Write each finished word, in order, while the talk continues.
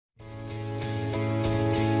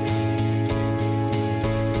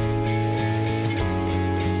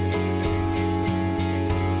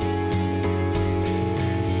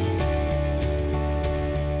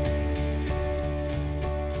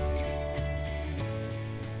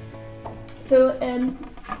My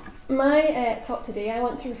talk today, I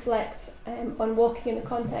want to reflect on walking in the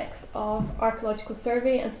context of archaeological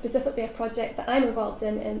survey, and specifically a project that I'm involved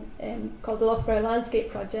in called the Lochbrow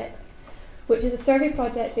Landscape Project, which is a survey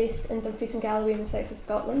project based in Dumfries and Galloway in the south of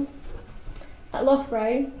Scotland. At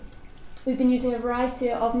Lochbrow, we've been using a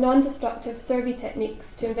variety of non-destructive survey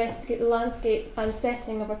techniques to investigate the landscape and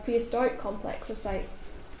setting of a prehistoric complex of sites,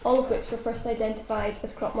 all of which were first identified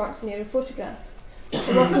as crop marks in aerial photographs.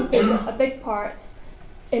 So walking plays a big part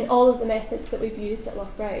in all of the methods that we've used at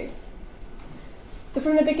Lochbrow. So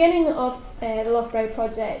from the beginning of the Lochbrow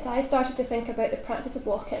project, I started to think about the practice of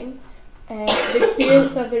walking, the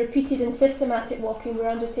experience of the repeated and systematic walking we're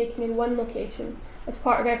undertaking in one location as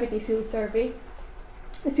part of everyday field survey,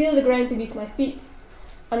 the feel of the ground beneath my feet,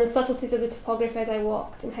 and the subtleties of the topography as I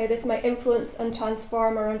walked, and how this might influence and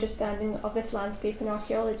transform our understanding of this landscape in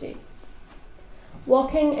archaeology.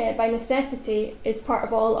 Walking, by necessity, is part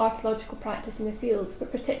of all archaeological practice in the field,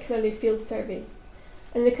 but particularly field survey.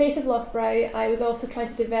 In the case of Lochbrow, I was also trying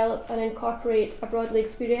to develop and incorporate a broadly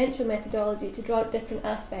experiential methodology to draw out different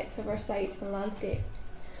aspects of our site and landscape.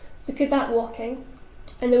 So could that walking,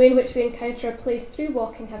 and the way in which we encounter a place through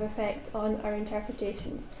walking, have effect on our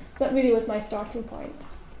interpretations? So that really was my starting point.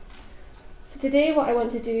 So today what I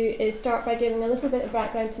want to do is start by giving a little bit of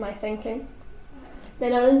background to my thinking.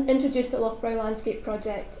 Then I'll introduce the Lochbrow Landscape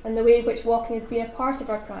Project and the way in which walking has been a part of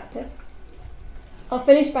our practice. I'll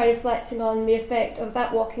finish by reflecting on the effect of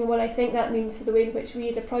that walking and what I think that means for the way in which we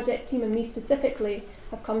as a project team, and me specifically,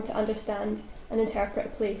 have come to understand and interpret a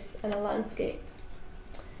place and a landscape.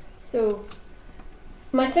 So,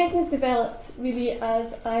 my thinking has developed really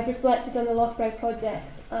as I've reflected on the Lochbrow project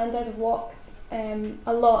and as I've walked a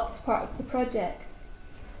lot as part of the project.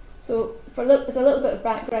 So, as a little bit of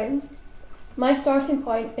background, my starting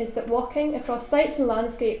point is that walking across sites and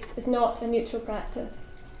landscapes is not a neutral practice.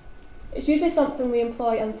 It's usually something we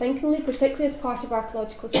employ unthinkingly, particularly as part of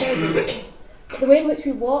archaeological survey. But the way in which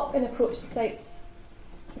we walk and approach the sites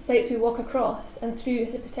we walk across and through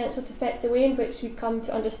has the potential to affect the way in which we come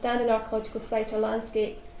to understand an archaeological site or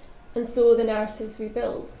landscape, and so the narratives we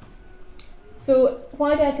build. So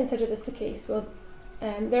why do I consider this the case? Well,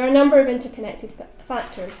 there are a number of interconnected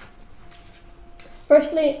factors.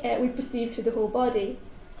 Firstly, we perceive through the whole body,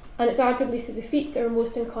 and it's arguably through the feet that are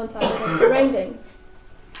most in contact with our surroundings.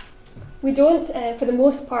 We don't, for the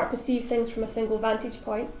most part, perceive things from a single vantage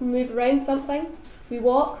point. We move around something, we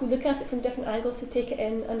walk, we look at it from different angles to take it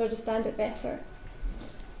in and understand it better.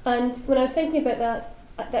 And when I was thinking about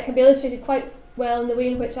that can be illustrated quite well in the way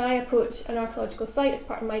in which I approach an archaeological site as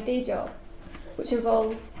part of my day job, which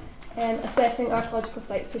involves assessing archaeological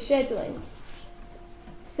sites for scheduling.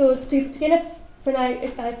 So when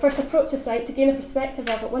I first approach a site, to gain a perspective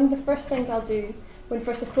of it, one of the first things I'll do when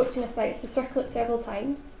first approaching a site is to circle it several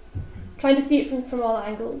times, trying to see it from all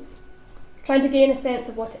angles, trying to gain a sense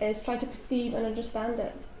of what it is, trying to perceive and understand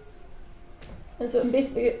it. And so that's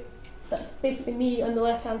basically me on the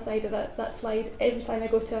left-hand side of that slide every time I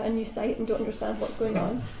go to a new site and don't understand what's going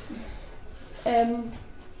on.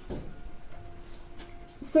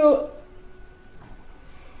 So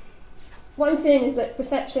what I'm saying is that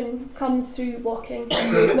perception comes through walking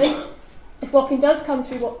and movement. If perception does come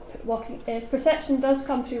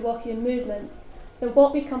through walking and movement, then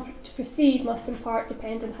what we come to perceive must in part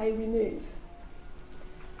depend on how we move.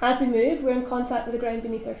 As we move, we're in contact with the ground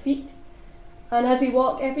beneath our feet, and as we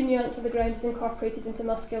walk, every nuance of the ground is incorporated into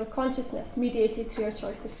muscular consciousness, mediated through our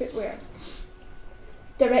choice of footwear.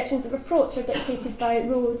 Directions of approach are dictated by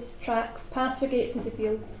roads, tracks, paths or gates into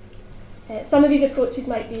fields. Some of these approaches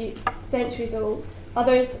might be centuries old,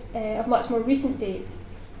 others of much more recent date,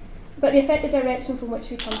 but they affect the direction from which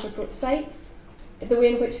we come to approach sites, the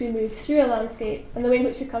way in which we move through a landscape, and the way in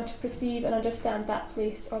which we come to perceive and understand that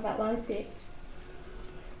place or that landscape.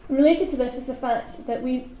 Related to this is the fact that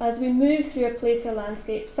as we move through a place or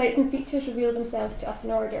landscape, sites and features reveal themselves to us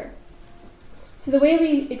in order. So the way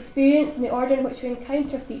we experience and the order in which we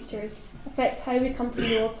encounter features affects how we come to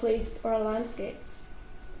know a place or a landscape.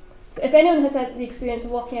 So if anyone has had the experience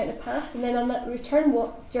of walking out the path and then on that return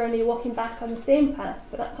journey walking back on the same path,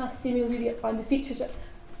 but that path seeming really on the features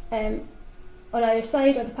on either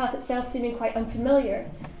side, or the path itself seeming quite unfamiliar,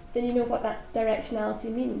 then you know what that directionality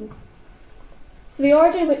means. So the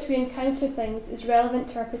order in which we encounter things is relevant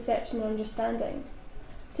to our perception and understanding.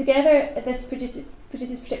 Together, this produces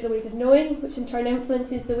particular ways of knowing, which in turn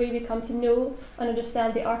influences the way we come to know and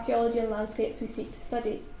understand the archaeology and landscapes we seek to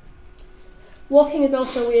study. Walking is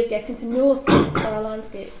also a way of getting to know a place or a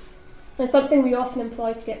landscape, and something we often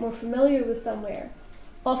employ to get more familiar with somewhere.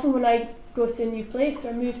 Often when I go to a new place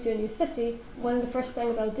or move to a new city, one of the first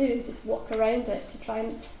things I'll do is just walk around it to try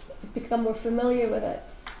and become more familiar with it,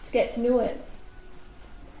 to get to know it.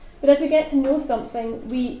 But as we get to know something,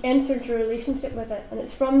 we enter into a relationship with it, and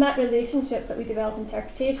it's from that relationship that we develop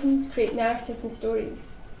interpretations, create narratives and stories.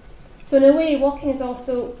 So in a way, walking is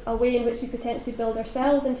also a way in which we potentially build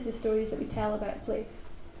ourselves into the stories that we tell about a place.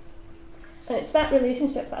 And it's that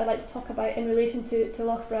relationship that I'd like to talk about in relation to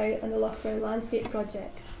Lochbrow and the Lochbrow Landscape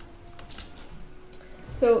Project.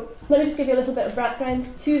 So let me just give you a little bit of background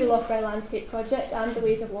to the Lochbrow Landscape Project and the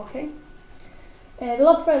ways of walking. The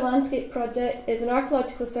Lochbrow Landscape Project is an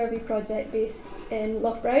archaeological survey project based in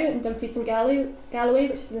Lochbrow in Dumfries and Galloway,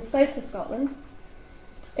 which is in the south of Scotland.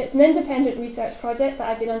 It's an independent research project that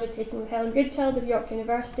I've been undertaking with Helen Goodchild of York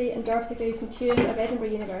University and Dorothy Graves McEwen of Edinburgh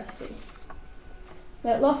University.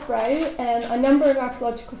 Now at Lochbrow, a number of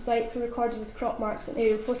archaeological sites were recorded as crop marks and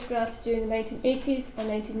aerial photographs during the 1980s and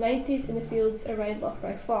 1990s in the fields around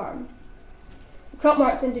Lochbrow Farm. The crop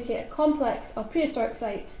marks indicate a complex of prehistoric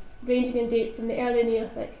sites ranging in date from the early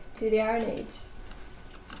Neolithic to the Iron Age.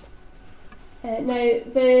 Now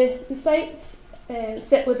the sites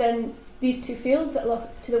sit within these two fields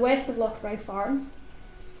to the west of Lochbrow Farm.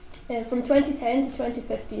 From 2010 to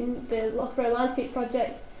 2015, the Lochbrow Landscape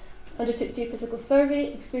Project undertook geophysical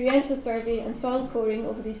survey, experiential survey and soil coring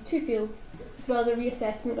over these two fields, as well as a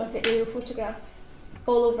reassessment of the aerial photographs,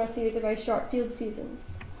 all over a series of very short field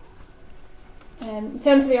seasons. In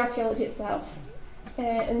terms of the archaeology itself,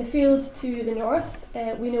 in the field to the north,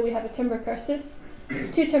 we know we have a timber cursus,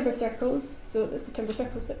 two timber circles, so there's the timber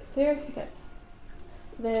circles there, you get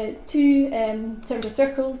the two timber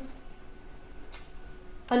circles,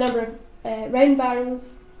 a number of round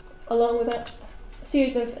barrows, along with a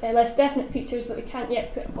series of less definite features that we can't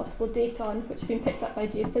yet put a possible date on, which have been picked up by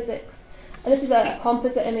geophysics. And this is a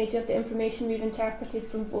composite image of the information we've interpreted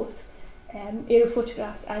from both aerial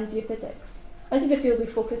photographs and geophysics. And this is the field we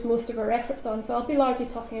focus most of our efforts on, so I'll be largely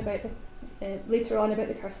talking about later on about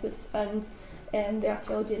the cursus and the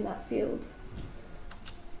archaeology in that field.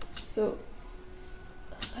 So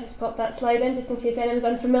I just popped that slide in just in case anyone's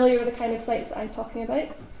unfamiliar with the kind of sites that I'm talking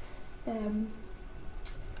about.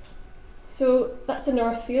 So that's the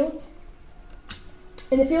north field.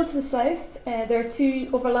 In the field to the south, there are two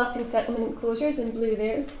overlapping settlement enclosures in blue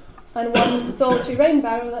there, and one solitary round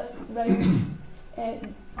barrow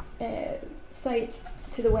site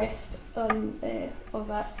to the west of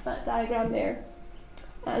that diagram there.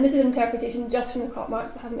 And this is an interpretation just from the crop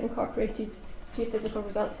marks. I haven't incorporated geophysical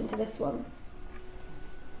results into this one.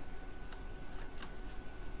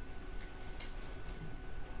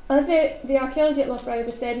 As the archaeology at Lochbrow, as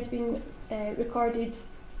I said, has been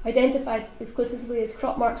identified exclusively as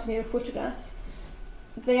crop marks and aerial photographs,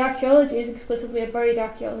 the archaeology is exclusively a buried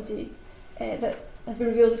archaeology that has been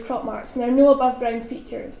revealed as crop marks, and there are no above ground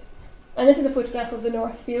features. And this is a photograph of the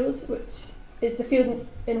north field, which is the field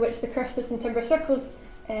in which the cursus and timber circles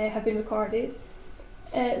have been recorded.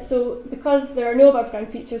 So because there are no above ground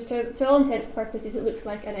features, to all intents and purposes it looks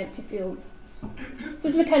like an empty field. So this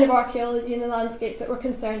is the kind of archaeology in the landscape that we're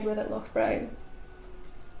concerned with at Lochbrow.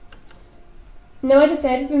 Now, as I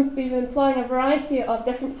said, we've been employing a variety of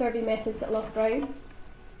different survey methods at Lochbrow.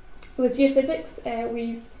 With geophysics,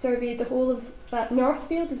 we've surveyed the whole of that north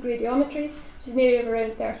field as gradiometry, which is an area of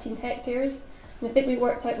around 13 hectares. And I think we've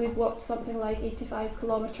walked something like 85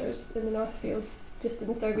 kilometres in the north field, just in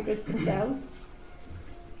the survey grids themselves.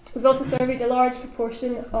 We've also surveyed a large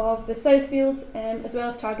proportion of the south field, as well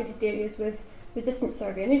as targeted areas with resistance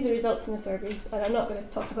survey. And these are the results from the surveys, and I'm not going to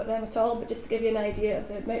talk about them at all, but just to give you an idea of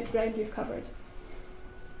the amount of ground we've covered.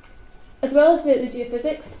 As well as the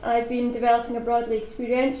geophysics, I've been developing a broadly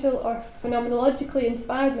experiential or phenomenologically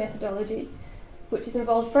inspired methodology, which has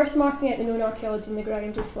involved first marking out the known archaeology in the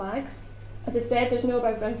ground with flags. As I said, there's no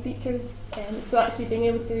above ground features, so actually being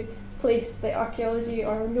able to place the archaeology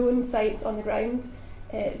or known sites on the ground,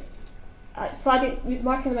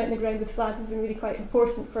 marking them out in the ground with flags has been really quite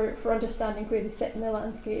important for understanding where they sit in the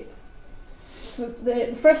landscape. So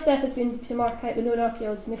the first step has been to mark out the known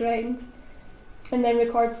archaeology in the ground, and then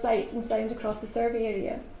record sight and sound across the survey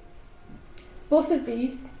area. Both of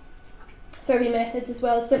these survey methods, as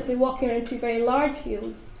well as simply walking around two very large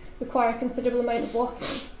fields, require a considerable amount of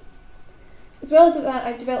walking. As well as that,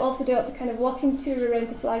 I've also developed a kind of walking tour around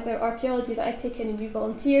the flagged out archaeology that I take in new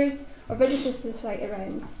volunteers or visitors to the site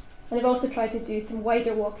around. And I've also tried to do some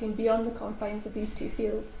wider walking beyond the confines of these two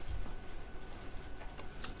fields.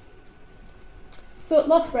 So at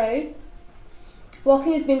Lochbrow,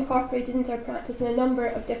 walking has been incorporated into our practice in a number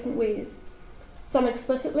of different ways, some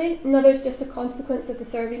explicitly and others just a consequence of the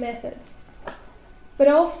survey methods. But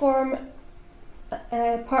all form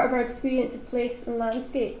part of our experience of place and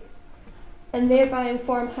landscape, and thereby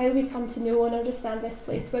inform how we come to know and understand this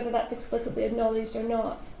place, whether that's explicitly acknowledged or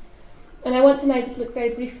not. And I want to now just look very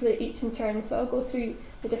briefly at each in turn, so I'll go through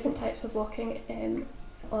the different types of walking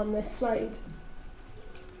on this slide.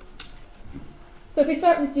 So if we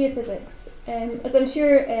start with geophysics, as I'm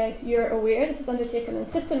sure you're aware, this is undertaken in a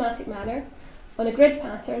systematic manner on a grid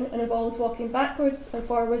pattern and involves walking backwards and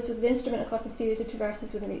forwards with the instrument across a series of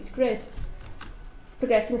traverses within each grid,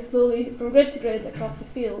 progressing slowly from grid to grid across the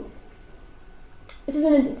field. This is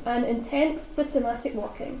an intense, systematic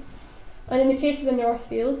walking, and in the case of the North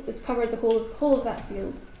Field, it's covered the whole of that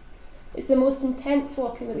field. It's the most intense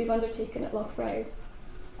walking that we've undertaken at Lochbrow.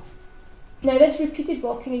 Now, this repeated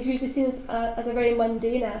walking is usually seen as a very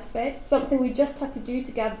mundane aspect, something we just have to do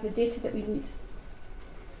to gather the data that we need.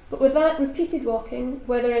 But with that repeated walking,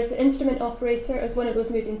 whether as the instrument operator or as one of those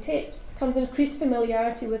moving tapes, comes increased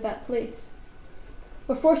familiarity with that place.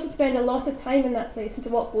 We're forced to spend a lot of time in that place and to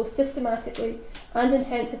walk both systematically and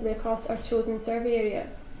intensively across our chosen survey area.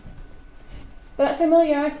 But that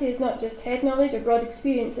familiarity is not just head knowledge or broad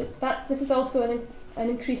experience, this is also an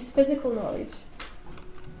increased physical knowledge.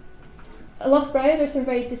 At Lochbrow, there's some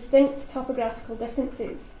very distinct topographical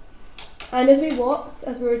differences. And as we walked,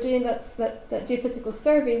 as we were doing that geophysical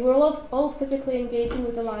survey, we were all physically engaging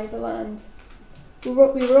with the lie of the land. We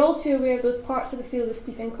were all too aware of those parts of the field with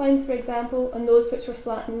steep inclines, for example, and those which were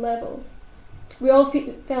flat and level. We all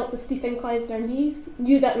felt the steep inclines in our knees,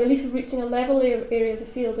 knew that relief of reaching a level area of the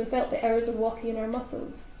field, and felt the hours of walking in our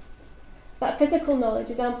muscles. That physical knowledge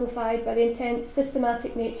is amplified by the intense,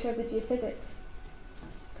 systematic nature of the geophysics.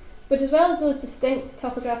 But as well as those distinct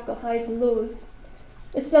topographical highs and lows,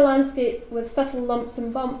 this is a landscape with subtle lumps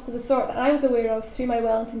and bumps of the sort that I was aware of through my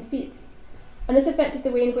Wellington feet, and this affected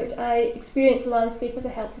the way in which I experienced the landscape as I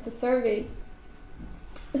helped with the survey.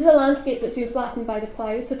 This is a landscape that's been flattened by the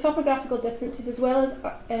plough, so topographical differences as well as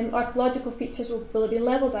archaeological features will have been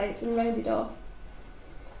levelled out and rounded off.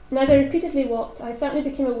 And as I repeatedly walked, I certainly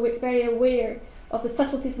became very aware of the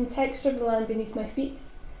subtleties and texture of the land beneath my feet,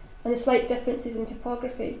 and the slight differences in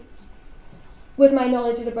topography. With my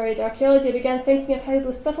knowledge of the buried archaeology, I began thinking of how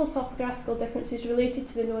those subtle topographical differences related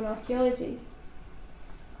to the known archaeology.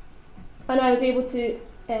 And I was able to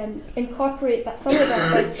incorporate some of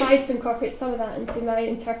that, I tried to incorporate some of that into my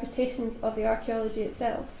interpretations of the archaeology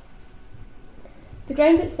itself. The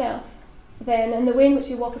ground itself, then, and the way in which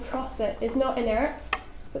we walk across it, is not inert,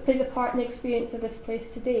 but plays a part in the experience of this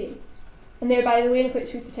place today, and thereby the way in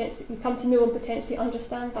which we come to know and potentially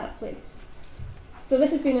understand that place. So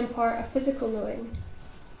this has been in part a physical knowing.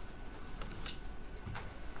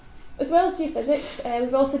 As well as geophysics,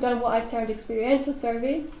 we've also done what I've termed experiential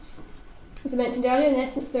survey. As I mentioned earlier, in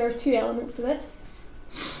essence there are two elements to this.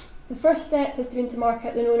 The first step has been to mark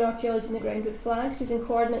out the known archaeology in the ground with flags, using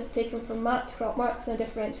coordinates taken from mapped crop marks and a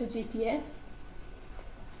differential GPS.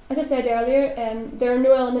 As I said earlier, there are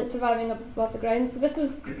no elements surviving above the ground, so this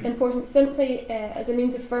was important simply as a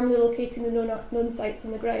means of firmly locating the known sites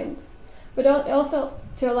on the ground, but also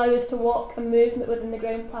to allow us to walk and move within the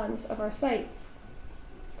ground plans of our sites.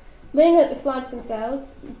 Laying out the flags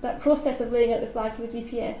themselves, that process of laying out the flags with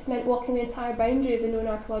GPS meant walking the entire boundary of the known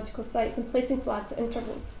archaeological sites and placing flags at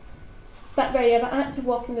intervals. That very act of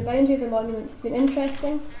walking the boundary of the monuments has been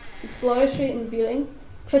interesting, exploratory and revealing,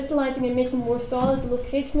 crystallising and making more solid the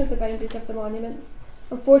location of the boundaries of the monuments,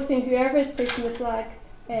 and forcing whoever is placing the flag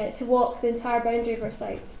to walk the entire boundary of our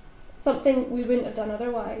sites, something we wouldn't have done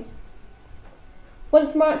otherwise.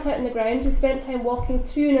 Once marked out on the ground, we spent time walking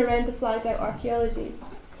through and around the flagged out archaeology,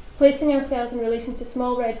 placing ourselves in relation to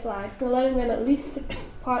small red flags and allowing them at least to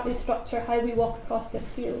partly structure how we walk across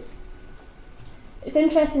this field. It's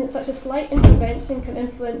interesting that such a slight intervention can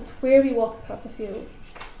influence where we walk across a field.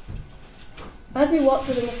 As we walked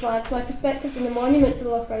within the flags, my perspectives on the monuments of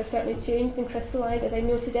the Lochbrow certainly changed and crystallised as I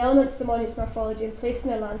noted elements of the monument's morphology in place in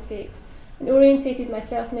their landscape and orientated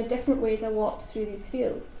myself in a different way as I walked through these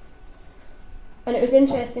fields. And it was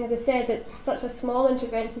interesting, as I said, that such a small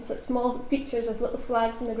intervention, such small features as little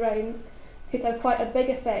flags on the ground, could have quite a big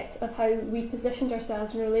effect of how we positioned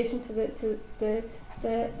ourselves in relation to the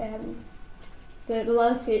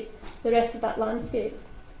landscape, the rest of that landscape.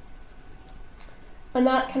 And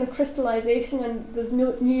that kind of crystallisation and those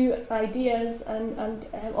new ideas and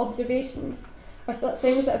observations are sort of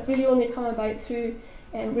things that have really only come about through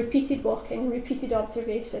repeated walking, repeated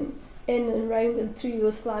observation, in and round and through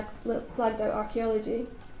those flagged out archaeology.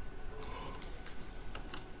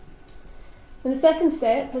 And the second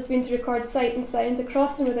step has been to record sight and sound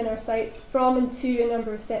across and within our sites from and to a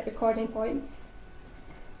number of set recording points.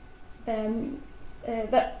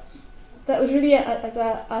 That that was really as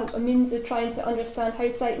a means of trying to understand how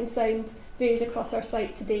sight and sound varies across our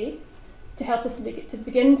site today, to help us to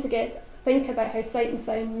begin to think about how sight and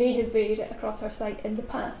sound may have varied across our site in the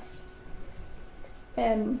past.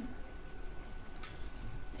 So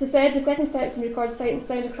said, the second step to record sight and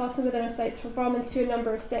sound across and within our sites is performing to a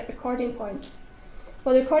number of set recording points.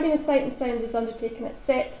 While the recording of sight and sound is undertaken at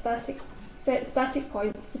set static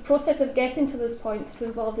points, the process of getting to those points has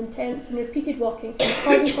involved intense and repeated walking from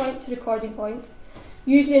recording point to recording point,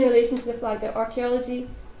 usually in relation to the flagged out archaeology,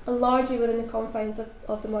 and largely within the confines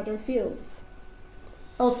of the modern fields.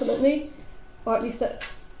 Ultimately, or at least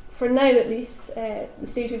for now at least, the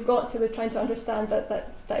stage we've got to with trying to understand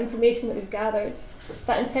that information that we've gathered,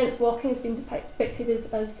 that intense walking has been depicted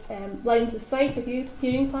as lines of sight or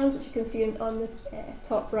hearing plans, which you can see on the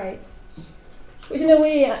top right, which in a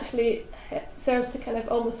way actually serves to kind of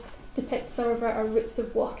almost depict some of our routes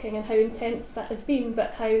of walking and how intense that has been,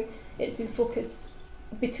 but how it's been focused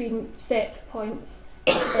between set points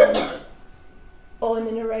on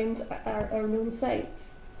and around our known sites.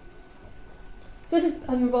 So this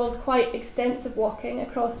has involved quite extensive walking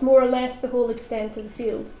across more or less the whole extent of the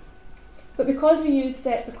field. But because we use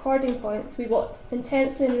set recording points, we walked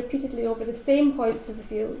intensely and repeatedly over the same points of the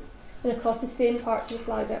field and across the same parts of the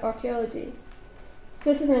flagged out archaeology.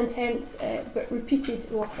 So this is an intense but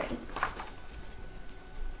repeated walking.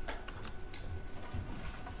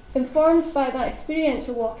 Informed by that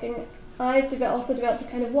experiential walking, I've also developed a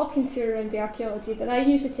kind of walking tour around the archaeology that I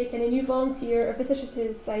usually take any new volunteer or visitor to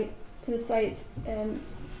the site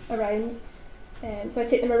around. So I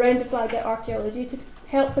take them around the flagged out archaeology to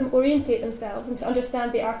help them orientate themselves and to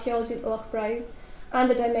understand the archaeology at Lochbrow and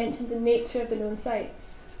the dimensions and nature of the known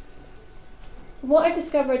sites. What I've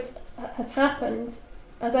discovered has happened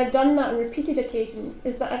as I've done that on repeated occasions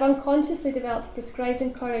is that I've unconsciously developed a prescribed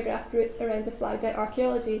and choreographed routes around the flagged out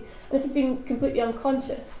archaeology, and this has been completely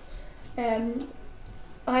unconscious.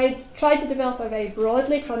 I tried to develop a very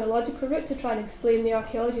broadly chronological route to try and explain the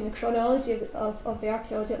archaeology and the chronology of the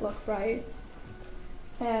archaeology at Lochbrow.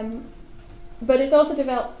 But it's also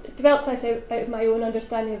developed out of my own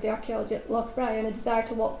understanding of the archaeology at Lochbrow and a desire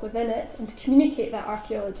to walk within it and to communicate that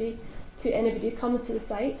archaeology to anybody who comes to the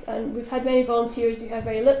site. And we've had many volunteers who have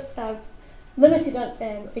very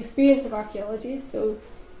limited experience of archaeology, so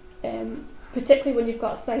particularly when you've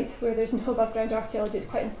got a site where there's no above ground archaeology, it's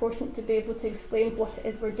quite important to be able to explain what it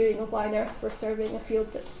is we're doing and why on earth we're surveying a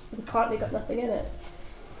field that has apparently got nothing in it.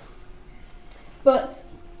 But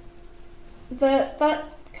that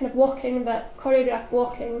kind of walking, that choreographed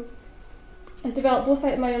walking, has developed both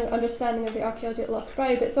out of my own understanding of the archaeology at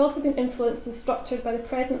Lochbrow, but it's also been influenced and structured by the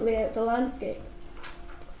present layout of the landscape.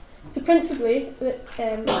 So principally,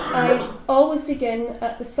 I always begin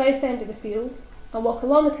at the south end of the field and walk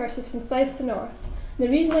along the cursus from south to north. And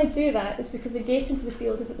the reason I do that is because the gate into the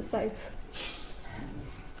field is at the south.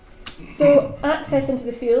 So access into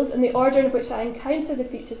the field and the order in which I encounter the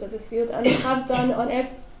features of this field, and have done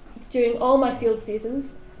during all my field seasons,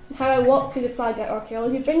 and how I walk through the flagged out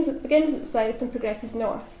archaeology begins at the south and progresses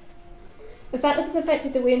north. In fact, this has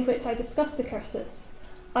affected the way in which I discuss the cursus.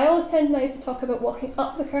 I always tend now to talk about walking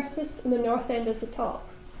up the cursus and the north end as the top.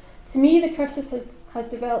 To me, the cursus has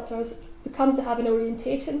developed or has become to have an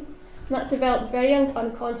orientation, and that's developed very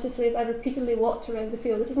unconsciously as I've repeatedly walked around the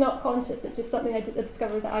field. This is not conscious, it's just something I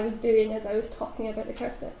discovered that I was doing as I was talking about the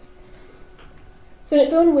cursus. So in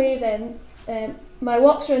its own way then, my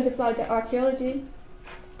walks around the flagged out archaeology,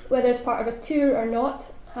 whether as part of a tour or not,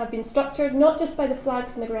 have been structured not just by the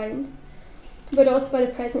flags on the ground, but also by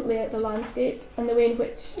the present layout of the landscape and the way in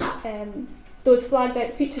which those flagged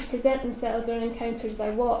out features present themselves or encountered as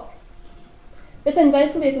I walk. This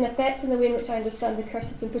undoubtedly is an effect in the way in which I understand the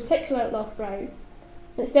cursus, in particular at Lochbrow, and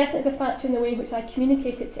it's definitely a factor in the way in which I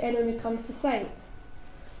communicate it to anyone who comes to site.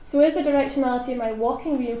 So is the directionality of my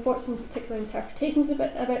walking reinforcing particular interpretations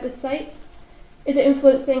about the site? Is it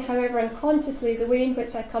influencing, however unconsciously, the way in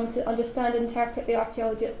which I come to understand and interpret the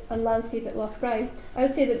archaeology and landscape at Lochbrow? I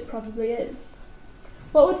would say that it probably is.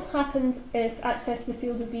 What would have happened if access to the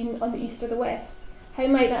field had been on the east or the west? How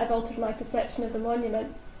might that have altered my perception of the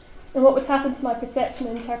monument? And what would happen to my perception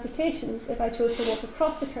and interpretations if I chose to walk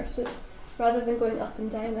across the cursus rather than going up and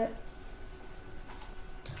down it?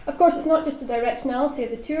 Of course, it's not just the directionality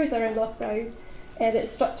of the tours around Lochbrow that is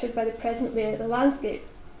structured by the present layout of the landscape.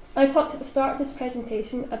 I talked at the start of this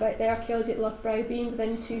presentation about the archaeology at Lochbrow being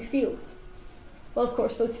within two fields. Well, of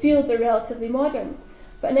course, those fields are relatively modern,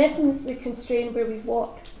 but in essence they constrain where we've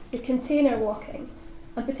walked, they contain our walking,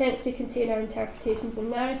 and potentially contain our interpretations and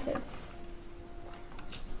narratives.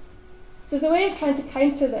 So as a way of trying to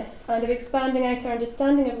counter this and of expanding out our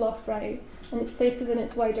understanding of Lochbrow, and its place within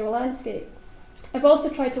its wider landscape. I've also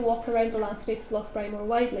tried to walk around the landscape of Lochbrow more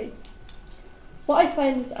widely. What I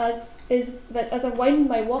find is that as I widen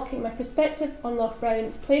my walking, my perspective on Lochbrow and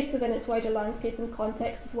its place within its wider landscape and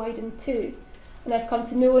context is widened too, and I've come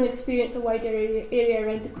to know and experience a wider area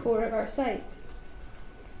around the core of our site.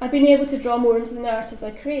 I've been able to draw more into the narratives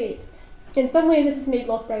I create. In some ways this has made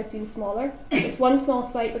Lochbrow seem smaller. It's one small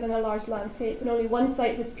site within a large landscape, and only one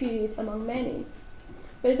site this period among many.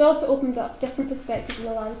 But it's also opened up different perspectives on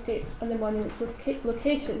the landscape and the monument's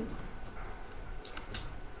location.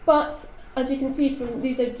 But as you can see from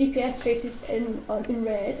these are GPS traces in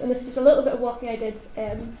red, and this is just a little bit of walking I did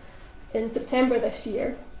in September this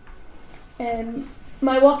year.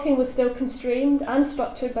 My walking was still constrained and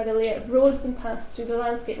structured by the layout of roads and paths through the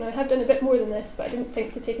landscape. Now I have done a bit more than this, but I didn't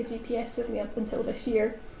think to take a GPS with me up until this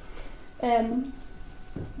year.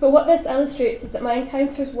 But what this illustrates is that my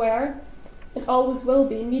encounters were, and always will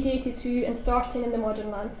be, mediated through and starting in the modern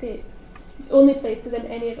landscape. It's the only place within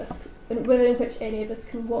which any of us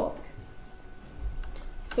can walk.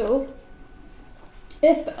 So,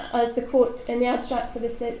 if, as the quote in the abstract for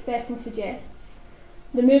this session suggests,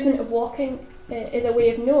 the movement of walking is a way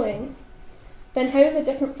of knowing, then how have the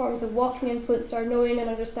different forms of walking influenced our knowing and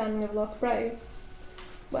understanding of Lochbrow?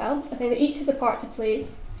 Well, I think that each has a part to play,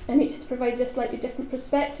 and each has provided a slightly different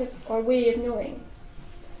perspective or way of knowing.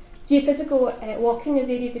 Geophysical walking has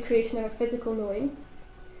aided the creation of a physical knowing,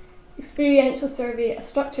 experiential survey a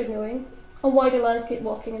structured knowing, and wider landscape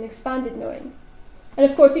walking an expanded knowing. And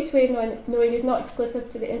of course each way of knowing is not exclusive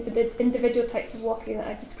to the individual types of walking that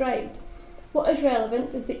I've described. What is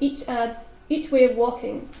relevant is that each way of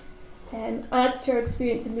walking adds to our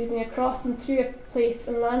experience of moving across and through a place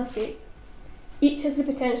and landscape. Each has the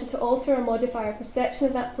potential to alter or modify our perception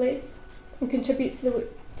of that place and contribute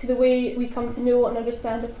to the way we come to know and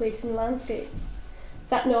understand a place and landscape.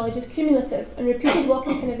 That knowledge is cumulative, and repeated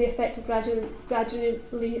walking can have the effect of gradually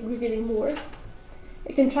revealing more.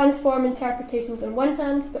 It can transform interpretations on one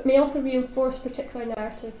hand, but may also reinforce particular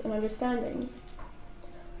narratives and understandings.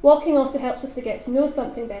 Walking also helps us to get to know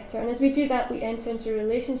something better, and as we do that, we enter into a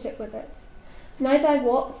relationship with it. And as I've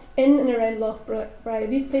walked in and around Lochbrow,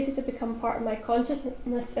 these places have become part of my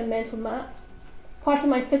consciousness and mental map, part of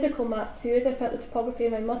my physical map too, as I felt the topography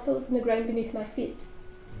of my muscles and the ground beneath my feet.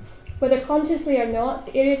 Whether consciously or not,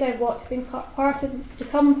 the areas I've walked have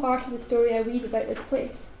become part of the story I weave about this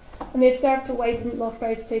place, and they've served to widen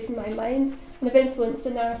Lochbrow's place in my mind and have influenced the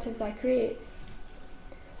narratives I create.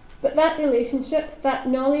 But that relationship, that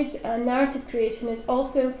knowledge and narrative creation is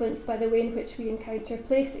also influenced by the way in which we encounter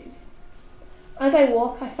places. As I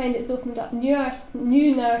walk, I find it's opened up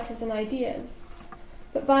new narratives and ideas,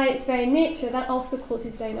 but by its very nature, that also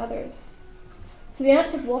closes down others. So the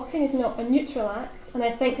act of walking is not a neutral act, and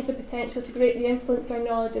I think has a potential to greatly influence our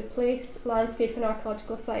knowledge of place, landscape and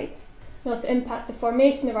archaeological sites, and also impact the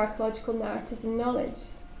formation of archaeological narratives and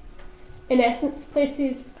knowledge. In essence,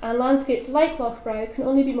 places and landscapes like Lochbrow can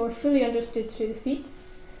only be more fully understood through the feet,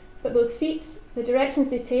 but those feet, the directions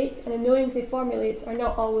they take and the knowings they formulate are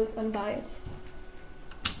not always unbiased.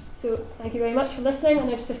 So thank you very much for listening, and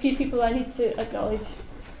there's just a few people I need to acknowledge.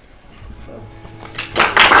 So.